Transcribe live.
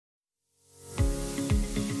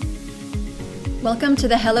Welcome to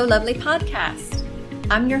the Hello Lovely podcast.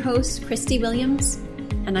 I'm your host, Christy Williams,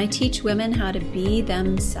 and I teach women how to be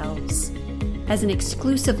themselves. As an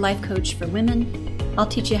exclusive life coach for women, I'll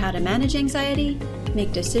teach you how to manage anxiety,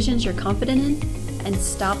 make decisions you're confident in, and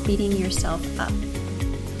stop beating yourself up.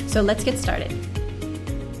 So let's get started.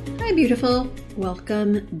 Hi, beautiful.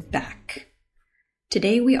 Welcome back.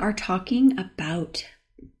 Today we are talking about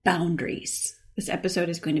boundaries. This episode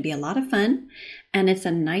is going to be a lot of fun, and it's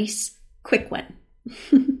a nice quick one.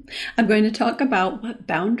 I'm going to talk about what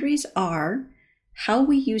boundaries are, how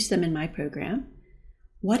we use them in my program,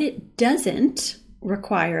 what it doesn't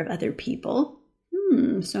require of other people,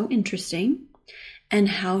 so interesting, and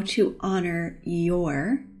how to honor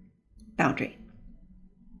your boundary.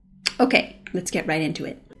 Okay, let's get right into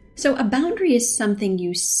it. So a boundary is something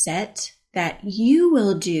you set that you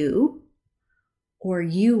will do or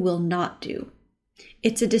you will not do.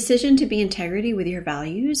 It's a decision to be in integrity with your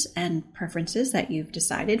values and preferences that you've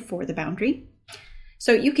decided for the boundary.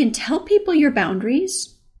 So you can tell people your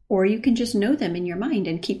boundaries, or you can just know them in your mind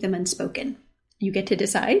and keep them unspoken. You get to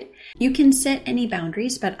decide. You can set any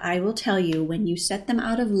boundaries, but I will tell you, when you set them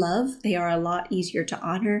out of love, they are a lot easier to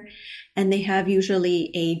honor, and they have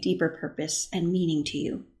usually a deeper purpose and meaning to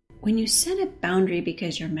you. When you set a boundary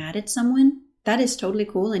because you're mad at someone, that is totally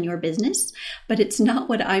cool in your business, but it's not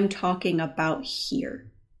what I'm talking about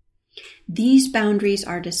here. These boundaries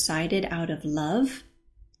are decided out of love,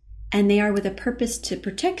 and they are with a purpose to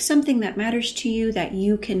protect something that matters to you that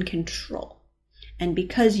you can control. And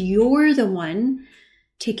because you're the one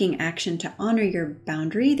taking action to honor your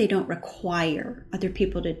boundary, they don't require other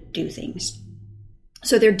people to do things.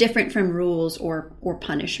 So they're different from rules or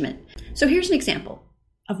punishment. So here's an example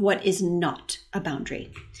of what is not a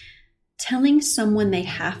boundary. Telling someone they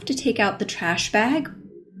have to take out the trash bag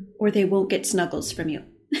or they won't get snuggles from you.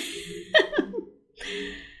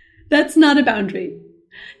 That's not a boundary.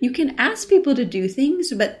 You can ask people to do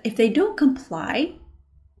things, but if they don't comply,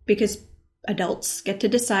 because adults get to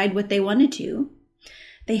decide what they want to do,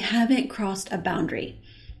 they haven't crossed a boundary.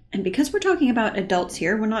 And because we're talking about adults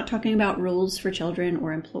here, we're not talking about rules for children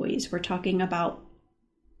or employees. We're talking about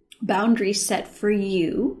boundaries set for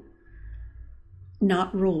you,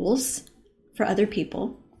 not rules for other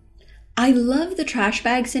people. I love the trash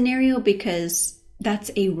bag scenario because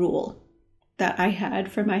that's a rule that I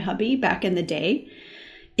had for my hubby back in the day.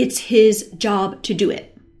 It's his job to do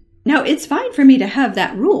it. Now, it's fine for me to have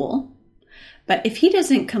that rule, but if he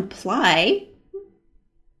doesn't comply,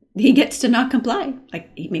 he gets to not comply.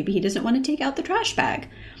 Like maybe he doesn't want to take out the trash bag.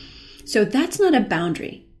 So that's not a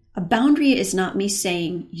boundary. A boundary is not me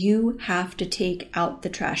saying you have to take out the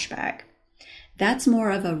trash bag. That's more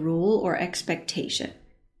of a rule or expectation.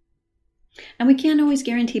 And we can't always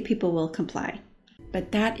guarantee people will comply,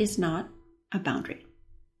 but that is not a boundary.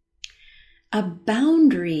 A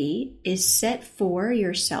boundary is set for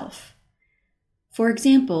yourself. For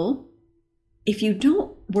example, if you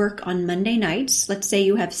don't work on Monday nights, let's say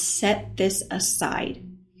you have set this aside.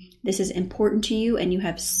 This is important to you and you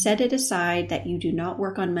have set it aside that you do not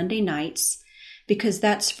work on Monday nights because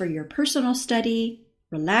that's for your personal study,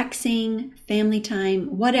 relaxing, family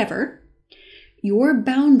time, whatever. Your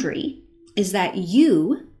boundary is that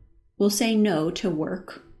you will say no to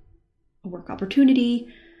work, a work opportunity,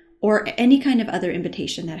 or any kind of other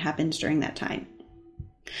invitation that happens during that time.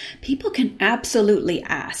 People can absolutely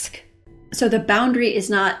ask. So the boundary is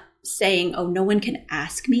not saying, oh, no one can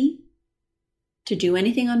ask me to do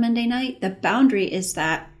anything on Monday night. The boundary is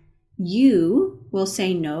that you will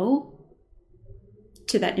say no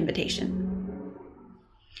to that invitation.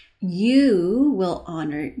 You will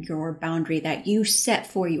honor your boundary that you set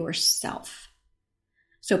for yourself.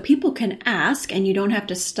 So people can ask and you don't have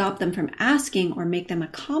to stop them from asking or make them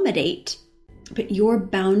accommodate, but your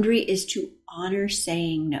boundary is to honor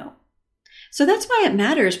saying no. So that's why it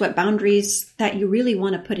matters what boundaries that you really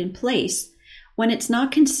want to put in place. When it's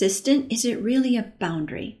not consistent, is it really a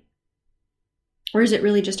boundary? Or is it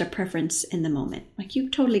really just a preference in the moment? Like you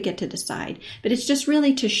totally get to decide. But it's just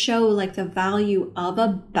really to show like the value of a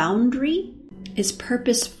boundary is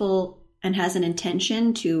purposeful and has an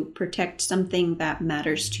intention to protect something that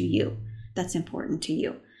matters to you, that's important to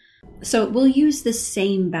you. So we'll use the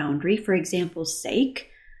same boundary for example's sake.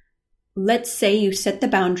 Let's say you set the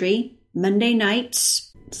boundary, Monday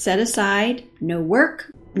nights, set aside, no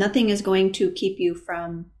work. Nothing is going to keep you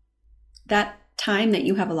from that time that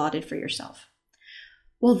you have allotted for yourself.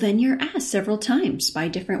 Well, then you're asked several times by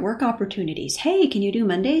different work opportunities. Hey, can you do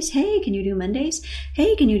Mondays? Hey, can you do Mondays?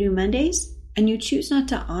 Hey, can you do Mondays? And you choose not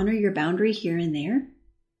to honor your boundary here and there.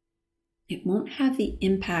 It won't have the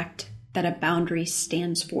impact that a boundary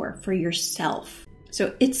stands for yourself.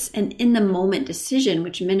 So it's an in-the-moment decision,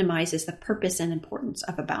 which minimizes the purpose and importance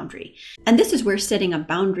of a boundary. And this is where setting a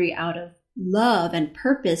boundary out of love and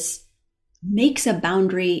purpose makes a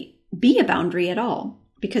boundary be a boundary at all.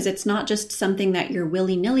 Because it's not just something that you're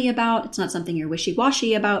willy-nilly about. It's not something you're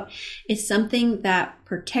wishy-washy about. It's something that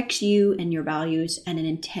protects you and your values and an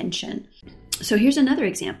intention. So here's another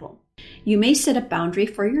example. You may set a boundary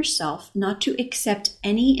for yourself not to accept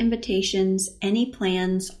any invitations, any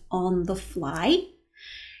plans on the fly.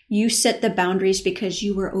 You set the boundaries because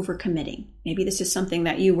you were overcommitting. Maybe this is something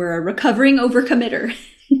that you were a recovering overcommitter,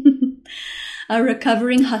 a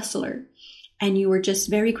recovering hustler. And you were just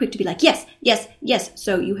very quick to be like, yes, yes, yes.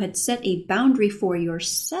 So you had set a boundary for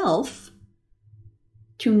yourself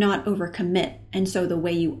to not overcommit. And so the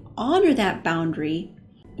way you honor that boundary,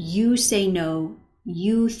 you say no,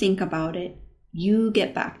 you think about it, you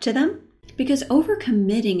get back to them. Because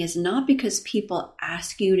overcommitting is not because people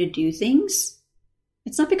ask you to do things.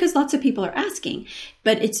 It's not because lots of people are asking,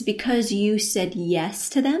 but it's because you said yes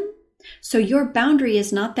to them. So your boundary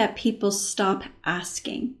is not that people stop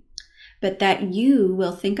asking, but that you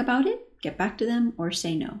will think about it, get back to them, or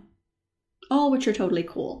say no. All which are totally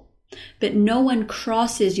cool. But no one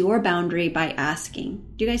crosses your boundary by asking.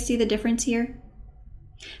 Do you guys see the difference here?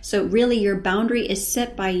 So really your boundary is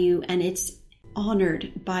set by you and it's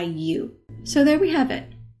honored by you. So there we have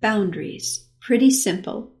it. Boundaries. Pretty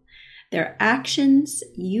simple. They're actions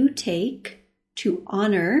you take to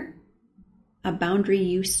honor a boundary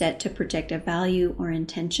you set to protect a value or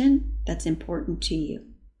intention that's important to you.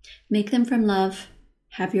 Make them from love,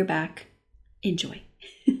 have your back, enjoy.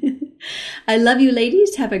 I love you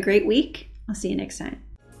ladies. Have a great week. I'll see you next time.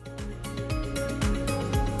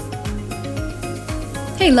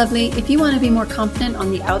 Hey lovely, if you want to be more confident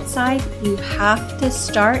on the outside, you have to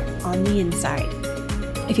start on the inside.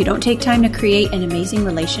 If you don't take time to create an amazing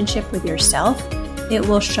relationship with yourself, it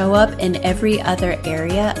will show up in every other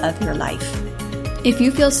area of your life. If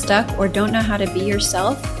you feel stuck or don't know how to be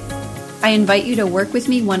yourself, I invite you to work with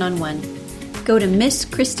me one-on-one. Go to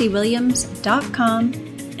MissChristyWilliams.com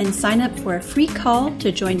and sign up for a free call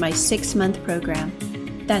to join my 6-month program.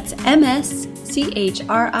 That's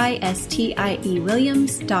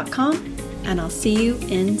MissChristyWilliams.com, and I'll see you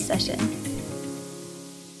in session.